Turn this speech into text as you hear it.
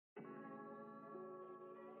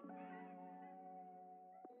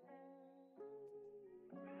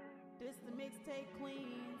Mixtape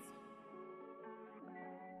Queens.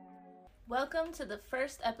 Welcome to the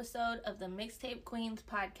first episode of the Mixtape Queens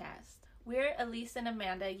podcast. We're Elise and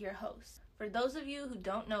Amanda, your hosts. For those of you who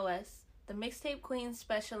don't know us, the Mixtape Queens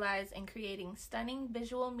specialize in creating stunning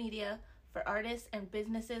visual media for artists and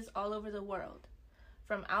businesses all over the world.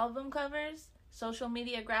 From album covers, social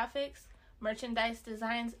media graphics, merchandise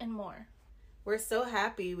designs, and more. We're so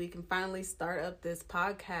happy we can finally start up this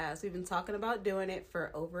podcast. We've been talking about doing it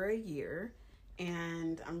for over a year,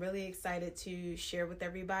 and I'm really excited to share with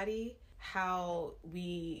everybody how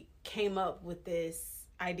we came up with this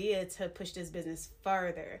idea to push this business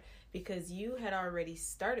further, because you had already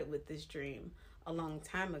started with this dream a long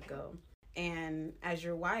time ago. And as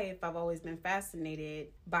your wife, I've always been fascinated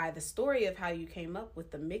by the story of how you came up with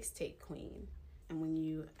the Mixtape Queen. And when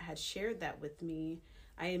you had shared that with me,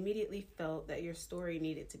 I immediately felt that your story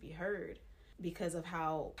needed to be heard because of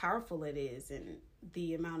how powerful it is and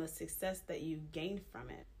the amount of success that you gained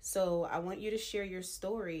from it. So I want you to share your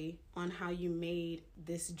story on how you made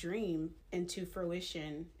this dream into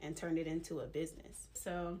fruition and turned it into a business.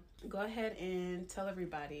 So go ahead and tell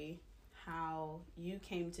everybody how you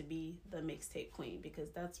came to be the Mixtape Queen,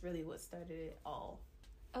 because that's really what started it all.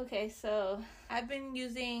 Okay, so I've been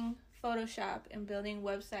using Photoshop and building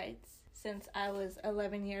websites since I was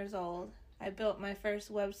 11 years old. I built my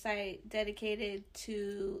first website dedicated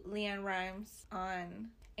to LeAnn Rimes on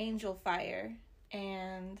Angel Fire.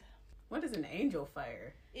 And what is an Angel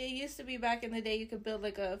Fire? It used to be back in the day you could build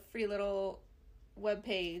like a free little web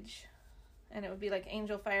page, and it would be like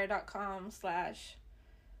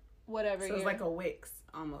angelfire.com/whatever. So it's like a Wix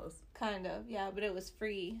almost. Kind of, yeah, but it was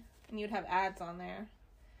free and you'd have ads on there.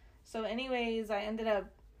 So anyways, I ended up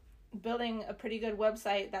building a pretty good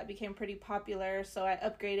website that became pretty popular, so I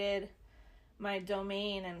upgraded my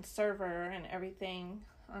domain and server and everything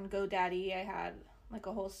on GoDaddy. I had like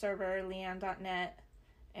a whole server, leann.net,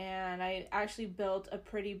 and I actually built a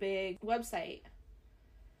pretty big website.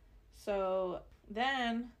 So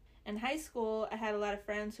then in high school, I had a lot of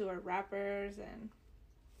friends who were rappers and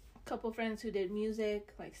a couple friends who did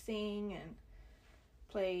music, like sing and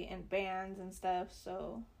play in bands and stuff.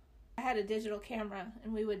 So I had a digital camera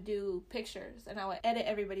and we would do pictures, and I would edit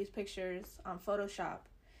everybody's pictures on Photoshop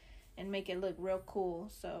and make it look real cool.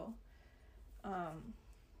 So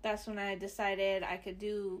that's when I decided I could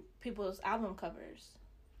do people's album covers.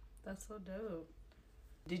 That's so dope.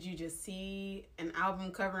 Did you just see an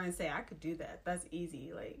album cover and say, I could do that? That's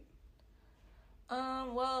easy.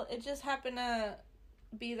 Well, it just happened to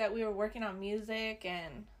be that we were working on music,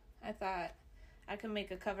 and I thought I could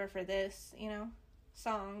make a cover for this,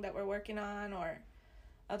 song that we're working on, or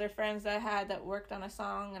other friends that I had that worked on a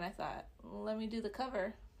song, and I thought, let me do the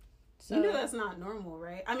cover. So, that's not normal,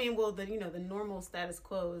 right? I mean, well, the normal status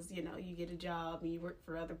quo is, you get a job and you work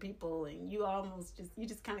for other people, and you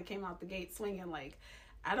just kind of came out the gate swinging like,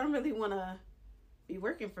 I don't really want to be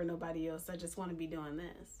working for nobody else. I just want to be doing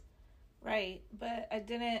this. Right. But I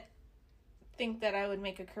didn't think that I would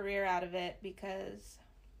make a career out of it because,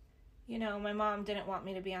 my mom didn't want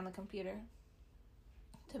me to be on the computer,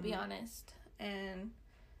 to be honest. And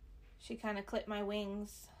she kind of clipped my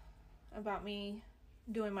wings about me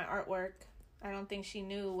doing my artwork. I don't think she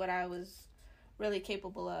knew what I was really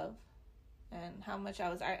capable of and how much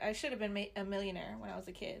I should have been a millionaire when I was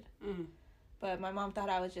a kid. But my mom thought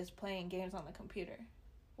I was just playing games on the computer,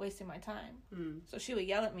 wasting my time. So she would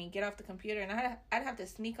yell at me, get off the computer, and I'd have to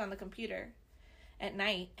sneak on the computer at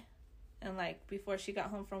night, and before she got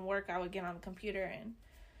home from work, I would get on the computer and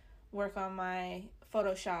work on my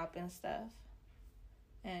Photoshop and stuff.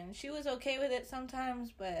 And she was okay with it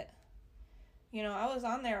sometimes, but I was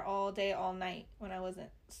on there all day, all night when I wasn't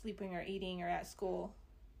sleeping or eating or at school.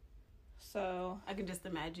 So I can just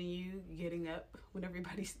imagine you getting up when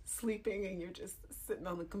everybody's sleeping and you're just sitting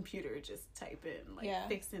on the computer just typing,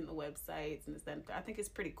 fixing the websites and this, that. I think it's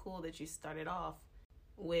pretty cool that you started off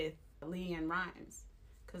with LeAnn Rimes,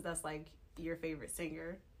 because that's your favorite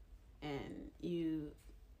singer, and you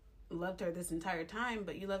loved her this entire time,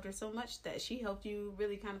 but you loved her so much that she helped you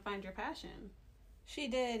really kind of find your passion. She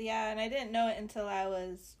did, yeah, and I didn't know it until I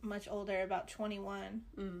was much older, about 21,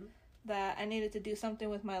 that I needed to do something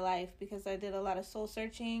with my life, because I did a lot of soul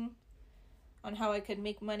searching on how I could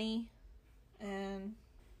make money, and,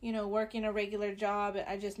 working a regular job,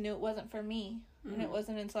 I just knew it wasn't for me. And it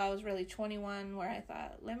wasn't until I was really 21 where I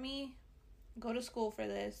thought, let me go to school for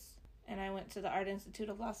this. And I went to the Art Institute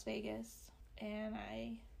of Las Vegas, and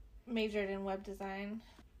I majored in web design.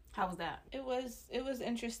 How was that? It was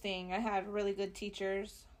interesting. I had really good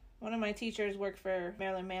teachers. One of my teachers worked for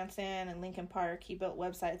Marilyn Manson and Linkin Park. He built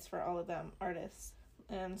websites for all of them artists.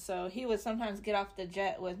 And so he would sometimes get off the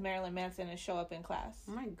jet with Marilyn Manson and show up in class.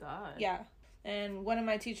 Oh my God. Yeah. And one of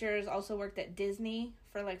my teachers also worked at Disney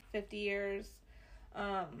for like 50 years.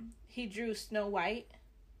 He drew Snow White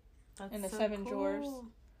and the Seven Dwarfs.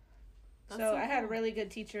 So I had really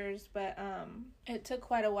good teachers, but it took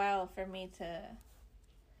quite a while for me to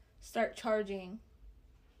start charging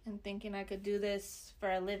and thinking I could do this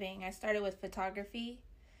for a living. I started with photography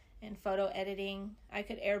and photo editing. I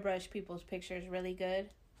could airbrush people's pictures really good.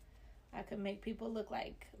 I could make people look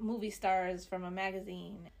like movie stars from a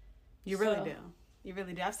magazine. You really do. You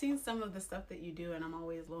really do. I've seen some of the stuff that you do, and I'm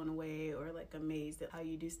always blown away or like amazed at how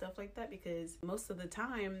you do stuff like that, because most of the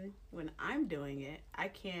time when I'm doing it, I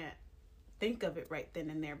can't think of it right then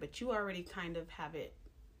and there, but you already kind of have it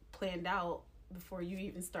planned out before you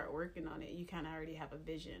even start working on it. You kind of already have a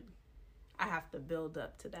vision. I have to build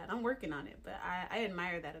up to that. I'm working on it, but I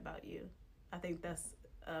admire that about you. I think that's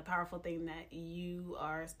a powerful thing that you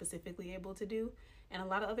are specifically able to do, and a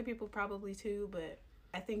lot of other people probably too, but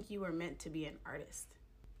I think you were meant to be an artist.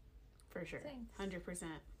 For sure. Thanks. 100%.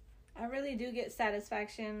 I really do get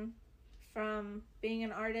satisfaction from being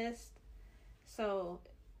an artist, so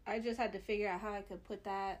I just had to figure out how I could put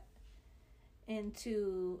that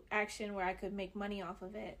into action where I could make money off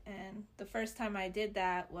of it. And the first time I did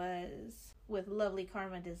that was with Lovely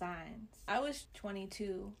Karma Designs. I was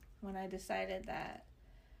 22 when I decided that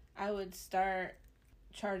I would start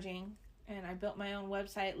charging, and I built my own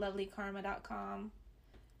website, lovelykarma.com.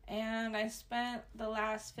 And I spent the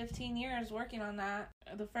last 15 years working on that.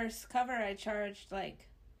 The first cover I charged like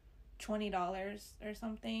 $20 or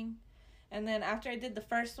something. And then after I did the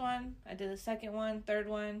first one, I did the second one, third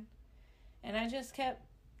one. And I just kept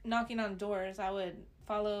knocking on doors. I would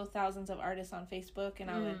follow thousands of artists on Facebook, and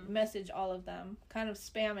I would message all of them. Kind of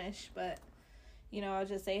Spamish, but, you know, I'll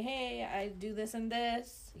just say, hey, I do this and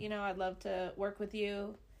this. You know, I'd love to work with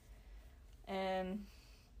you. And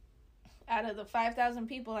out of the 5,000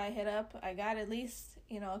 people I hit up, I got at least,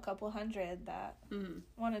 you know, a couple hundred that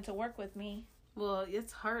wanted to work with me. Well,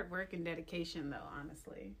 it's hard work and dedication, though,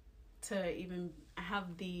 honestly, to even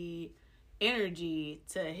have the energy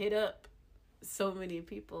to hit up so many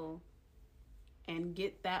people and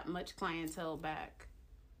get that much clientele back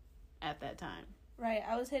at that time. Right.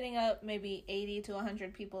 I was hitting up maybe 80 to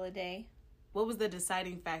 100 people a day. What was the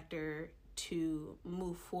deciding factor to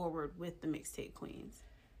move forward with the Mixtape Queens?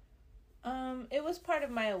 It was part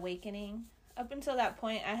of my awakening. Up until that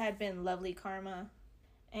point, I had been Lovely Karma,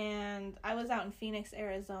 and I was out in Phoenix,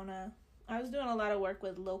 Arizona. I was doing a lot of work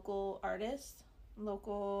with local artists,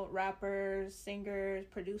 local rappers, singers,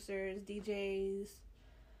 producers, DJs.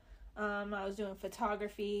 I was doing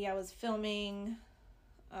photography. I was filming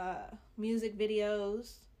music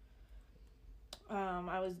videos.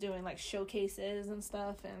 I was doing like showcases and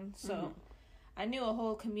stuff, and so I knew a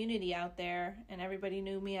whole community out there, and everybody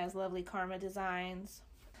knew me as Lovely Karma Designs.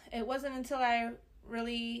 It wasn't until I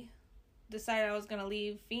really decided I was going to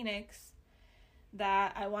leave Phoenix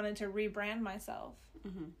that I wanted to rebrand myself,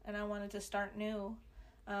 and I wanted to start new.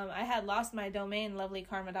 I had lost my domain,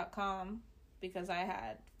 lovelykarma.com, because I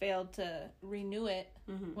had failed to renew it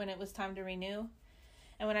when it was time to renew.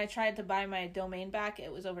 And when I tried to buy my domain back,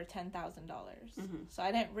 it was over $10,000. So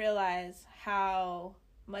I didn't realize how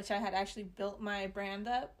much I had actually built my brand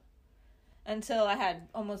up until I had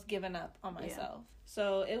almost given up on myself. Yeah.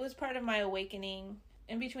 So it was part of my awakening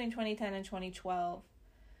in between 2010 and 2012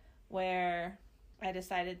 where I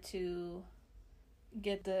decided to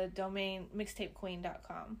get the domain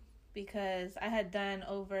mixtapequeen.com, because I had done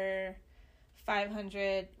over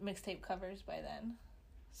 500 mixtape covers by then.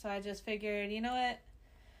 So I just figured, you know what?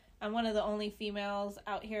 I'm one of the only females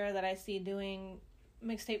out here that I see doing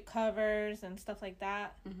mixtape covers and stuff like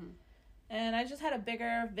that. And I just had a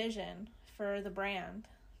bigger vision for the brand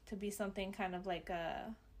to be something kind of like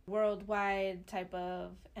a worldwide type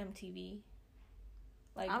of MTV.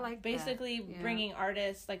 Like basically bringing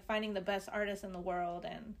artists, like finding the best artists in the world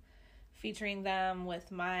and featuring them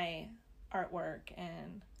with my artwork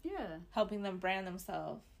and helping them brand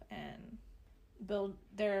themselves and build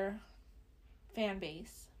their fan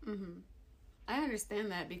base. I understand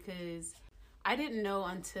that, because I didn't know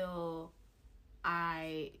until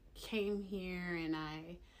I came here and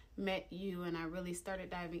I met you and I really started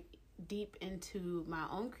diving deep into my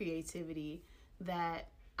own creativity that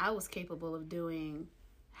I was capable of doing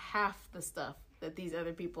half the stuff that these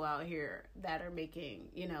other people out here that are making,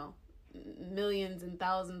 you know, millions and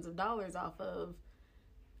thousands of dollars off of.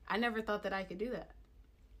 I never thought that I could do that.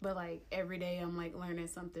 But like every day I'm like learning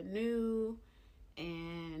something new,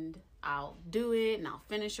 and I'll do it and I'll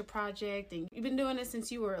finish a project. And you've been doing it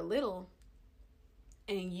since you were little.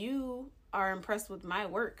 and you are impressed with my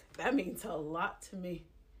work, that means a lot to me.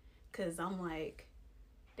 Because I'm like,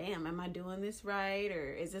 damn, am I doing this right?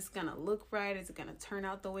 Or is this going to look right? Is it going to turn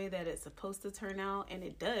out the way that it's supposed to turn out? And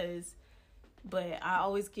it does. But I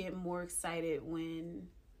always get more excited when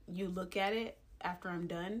you look at it after I'm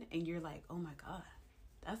done and you're like, oh my God,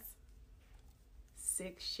 that's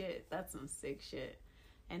sick shit. That's some sick shit.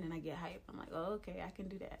 And then I get hyped. I'm like, oh, okay, I can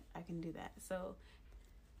do that. I can do that. So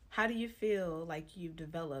how do you feel like you've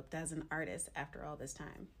developed as an artist after all this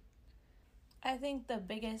time? I think the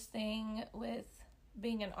biggest thing with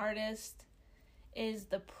being an artist is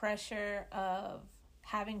the pressure of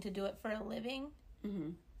having to do it for a living.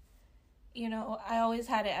 Mm-hmm. You know, I always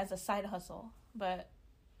had it as a side hustle, but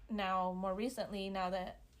now, more recently, now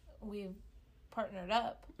that we've partnered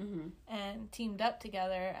up Mm-hmm. and teamed up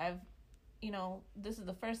together, this is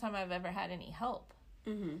the first time I've ever had any help.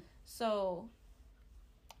 Mm-hmm. So,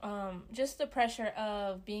 just the pressure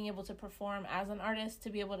of being able to perform as an artist, to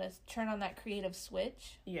be able to turn on that creative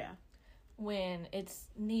switch. Yeah. When it's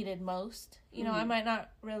needed most. You know, I might not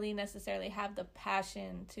really necessarily have the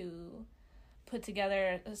passion to put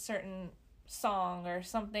together a certain song or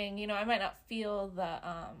something. You know, I might not feel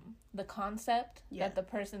the concept that the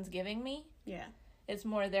person's giving me. Yeah. It's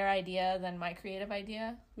more their idea than my creative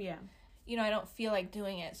idea. Yeah. You know, I don't feel like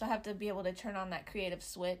doing it. So I have to be able to turn on that creative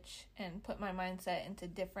switch and put my mindset into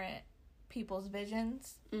different people's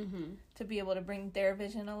visions to be able to bring their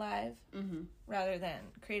vision alive rather than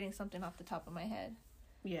creating something off the top of my head.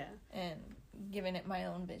 Yeah. And giving it my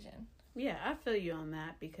own vision. Yeah, I feel you on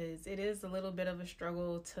that, because it is a little bit of a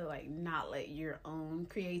struggle to like not let your own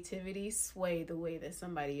creativity sway the way that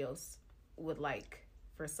somebody else would like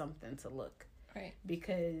for something to look. Right.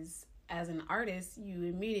 Because as an artist, you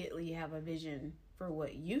immediately have a vision for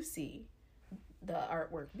what you see the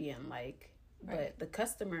artwork being like. Right. But the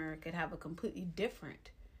customer could have a completely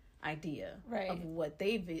different idea right. of what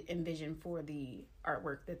they envision for the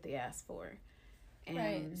artwork that they asked for. And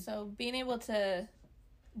right. So being able to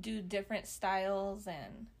do different styles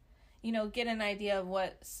and, you know, get an idea of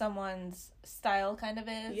what someone's style kind of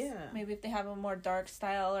is. Yeah. Maybe if they have a more dark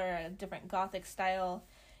style or a different gothic style,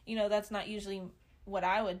 you know, that's not usually what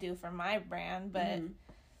I would do for my brand, but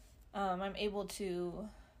I'm able to,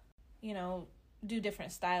 you know, do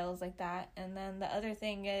different styles like that. And then the other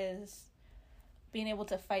thing is being able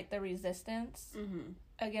to fight the resistance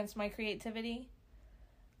against my creativity.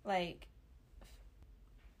 Like,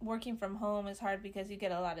 working from home is hard because you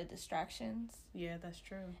get a lot of distractions. Yeah, that's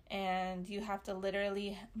true. And you have to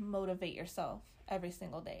literally motivate yourself every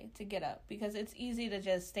single day to get up, because it's easy to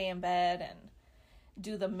just stay in bed and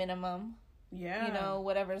do the minimum. Yeah. You know,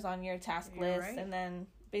 whatever's on your task list, right. and then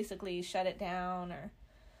basically shut it down, or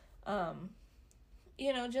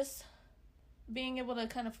you know, just being able to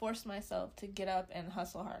kind of force myself to get up and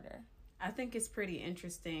hustle harder. I think it's pretty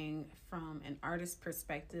interesting from an artist's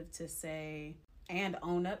perspective to say and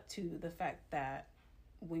own up to the fact that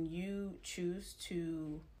when you choose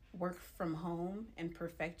to work from home and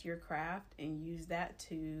perfect your craft and use that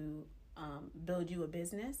to build you a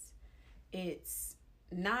business, it's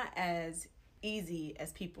not as easy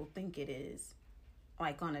as people think it is,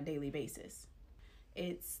 like on a daily basis.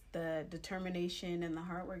 It's the determination and the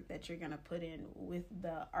hard work that you're going to put in with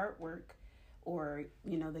the artwork or,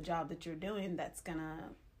 you know, the job that you're doing that's going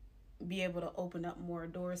to be able to open up more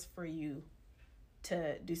doors for you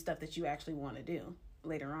to do stuff that you actually want to do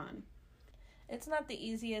later on. It's not the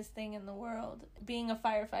easiest thing in the world. Being a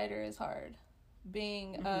firefighter is hard.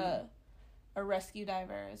 Being a rescue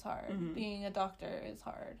diver is hard. Being a doctor is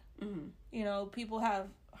hard. You know, people have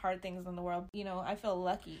hard things in the world. You know, I feel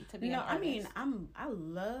lucky to be an artist. I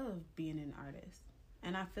love being an artist,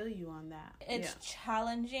 and I feel you on that. It's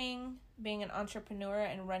challenging being an entrepreneur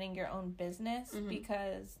and running your own business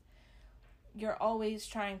because you're always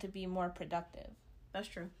trying to be more productive. That's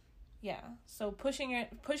true. Yeah. So pushing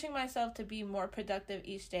myself to be more productive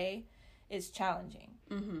each day is challenging.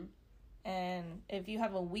 And if you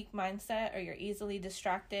have a weak mindset, or you're easily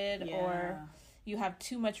distracted, or you have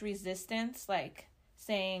too much resistance, like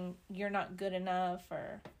saying you're not good enough,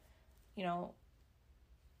 or, you know,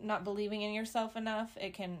 not believing in yourself enough,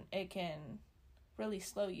 it can really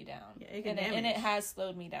slow you down. Yeah, it can and it has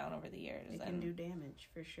slowed me down over the years. It can do damage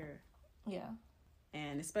for sure. Yeah.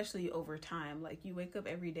 And especially over time, like you wake up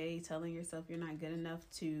every day telling yourself you're not good enough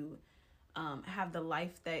to have the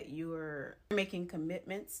life that you're making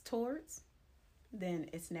commitments towards, then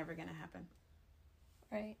it's never going to happen.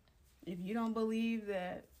 Right. If you don't believe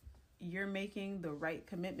that you're making the right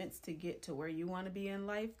commitments to get to where you want to be in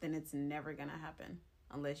life, then it's never going to happen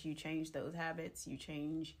unless you change those habits, you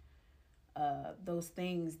change those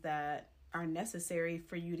things that are necessary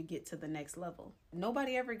for you to get to the next level.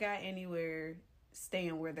 Nobody ever got anywhere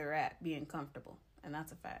staying where they're at, being comfortable. And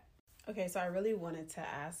that's a fact. Okay, so I really wanted to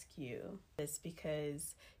ask you this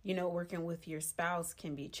because, working with your spouse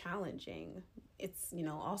can be challenging. It's,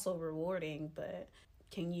 also rewarding, but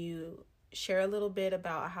can you share a little bit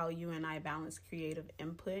about how you and I balance creative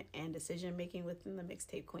input and decision making within the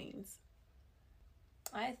Mixtape Queens?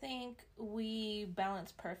 I think we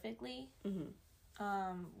balance perfectly.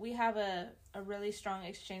 Mm-hmm. We have a really strong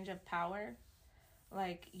exchange of power.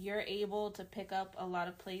 Like, you're able to pick up a lot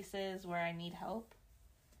of places where I need help.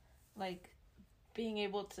 Like, being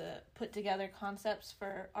able to put together concepts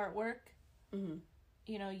for artwork. Mm-hmm.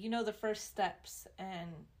 You know the first steps, and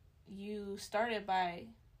you started by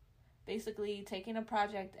basically taking a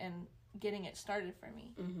project and getting it started for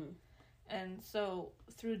me. Mm-hmm. And so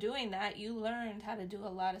through doing that, you learned how to do a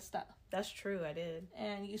lot of stuff. That's true, I did.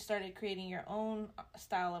 And you started creating your own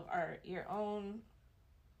style of art, your own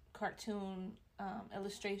cartoon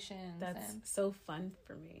illustrations. That's so fun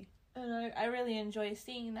for me. And I really enjoy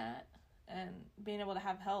seeing that and being able to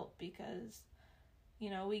have help because,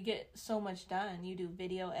 we get so much done. You do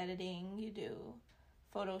video editing, you do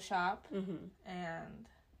Photoshop, mm-hmm. and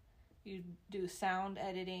you do sound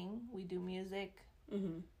editing. We do music,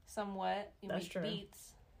 mm-hmm. somewhat. You That's make true.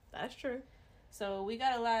 beats. That's true. So we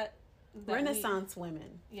got a lot. Renaissance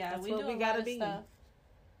women. Yeah, that's we what do we a gotta lot of be. stuff.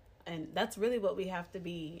 And that's really what we have to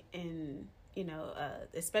be in,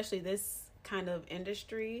 especially this kind of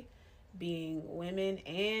industry, being women,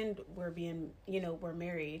 and we're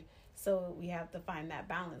married. So we have to find that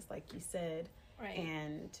balance, like you said. Right.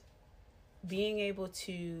 And being able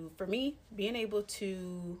to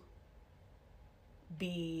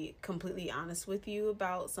be completely honest with you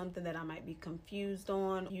about something that I might be confused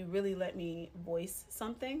on. You really let me voice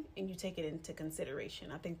something and you take it into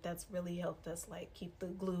consideration. I think that's really helped us keep the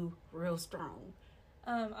glue real strong.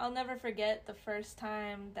 I'll never forget the first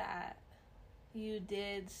time that you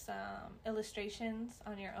did some illustrations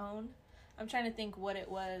on your own. I'm trying to think what it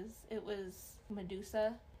was. It was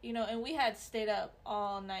Medusa. And we had stayed up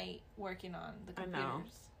all night working on the computers. I know.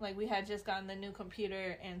 Like, we had just gotten the new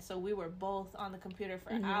computer, and so we were both on the computer for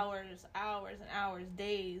mm-hmm. hours and hours,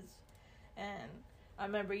 days. And I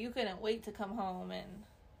remember you couldn't wait to come home and,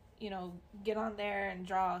 get on there and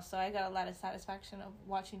draw. So I got a lot of satisfaction of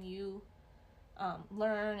watching you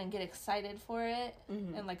learn and get excited for it,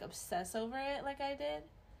 mm-hmm. and, obsess over it like I did.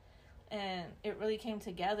 And it really came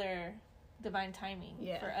together, divine timing,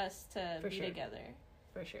 for us to be together.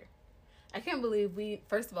 For sure. I can't believe we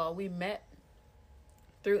met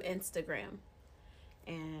through Instagram,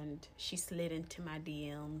 and she slid into my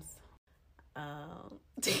DMs. I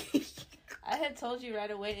had told you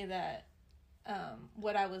right away that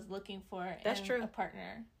what I was looking for in a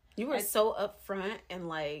partner. You were so upfront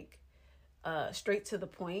and straight to the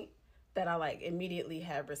point that I immediately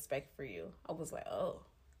had respect for you. I was like, oh,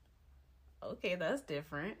 okay, that's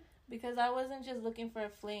different. Because I wasn't just looking for a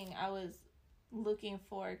fling. I was looking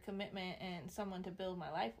for commitment and someone to build my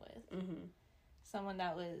life with. Mm-hmm. Someone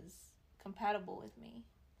that was compatible with me.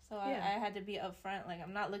 So I had to be upfront.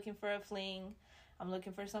 I'm not looking for a fling. I'm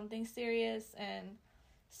looking for something serious and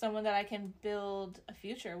someone that I can build a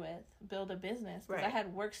future with, build a business. Because I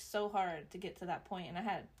had worked so hard to get to that point, and I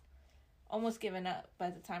had almost given up by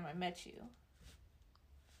the time I met you.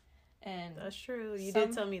 And that's true. You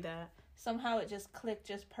did tell me that. Somehow it just clicked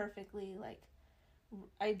just perfectly.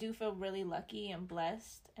 I do feel really lucky and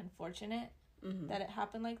blessed and fortunate mm-hmm. that it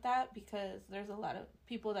happened like that, because there's a lot of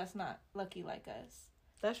people that's not lucky like us.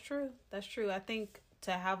 That's true. I think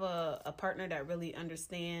to have a partner that really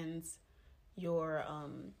understands your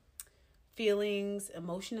feelings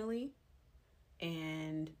emotionally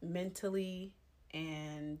and mentally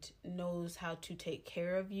and knows how to take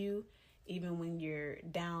care of you even when you're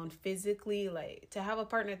down physically, to have a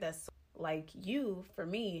partner that's like you, for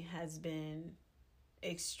me, has been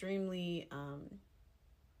extremely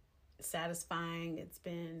satisfying. It's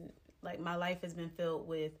been my life has been filled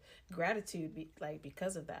with gratitude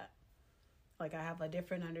because of that. I have a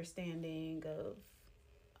different understanding of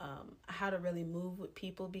how to really move with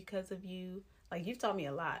people because of you. You've taught me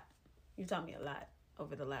a lot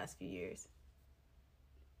over the last few years,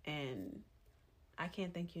 and I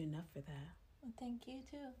can't thank you enough for that. Well, thank you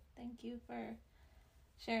too. Thank you for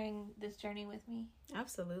sharing this journey with me.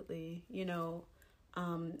 Absolutely.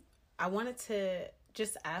 I wanted to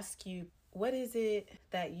just ask you, what is it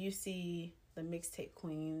that you see the Mixtape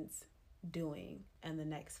Queens doing in the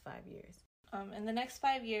next 5 years? In the next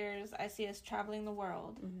 5 years, I see us traveling the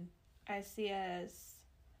world. Mm-hmm. I see us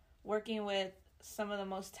working with some of the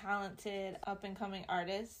most talented up-and-coming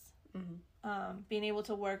artists. Mm-hmm. being able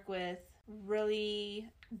to work with really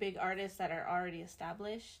big artists that are already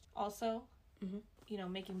established also, you know,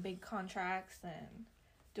 making big contracts and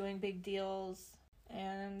doing big deals,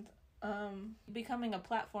 and becoming a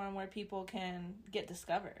platform where people can get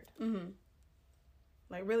discovered.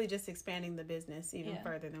 Like really just expanding the business even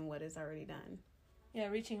further than what is already done. Yeah,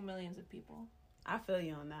 reaching millions of people. I feel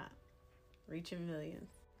you on that. Reaching millions.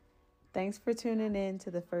 Thanks for tuning in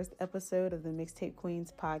to the first episode of the Mixtape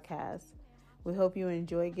Queens podcast. We hope you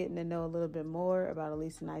enjoy getting to know a little bit more about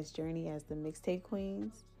Elise and I's journey as the Mixtape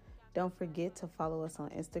Queens. Don't forget to follow us on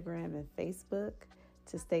Instagram and Facebook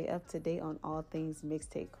to stay up to date on all things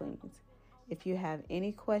Mixtape Queens. If you have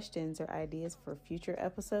any questions or ideas for future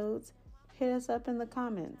episodes, hit us up in the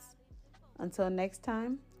comments. Until next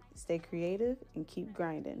time, stay creative and keep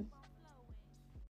grinding.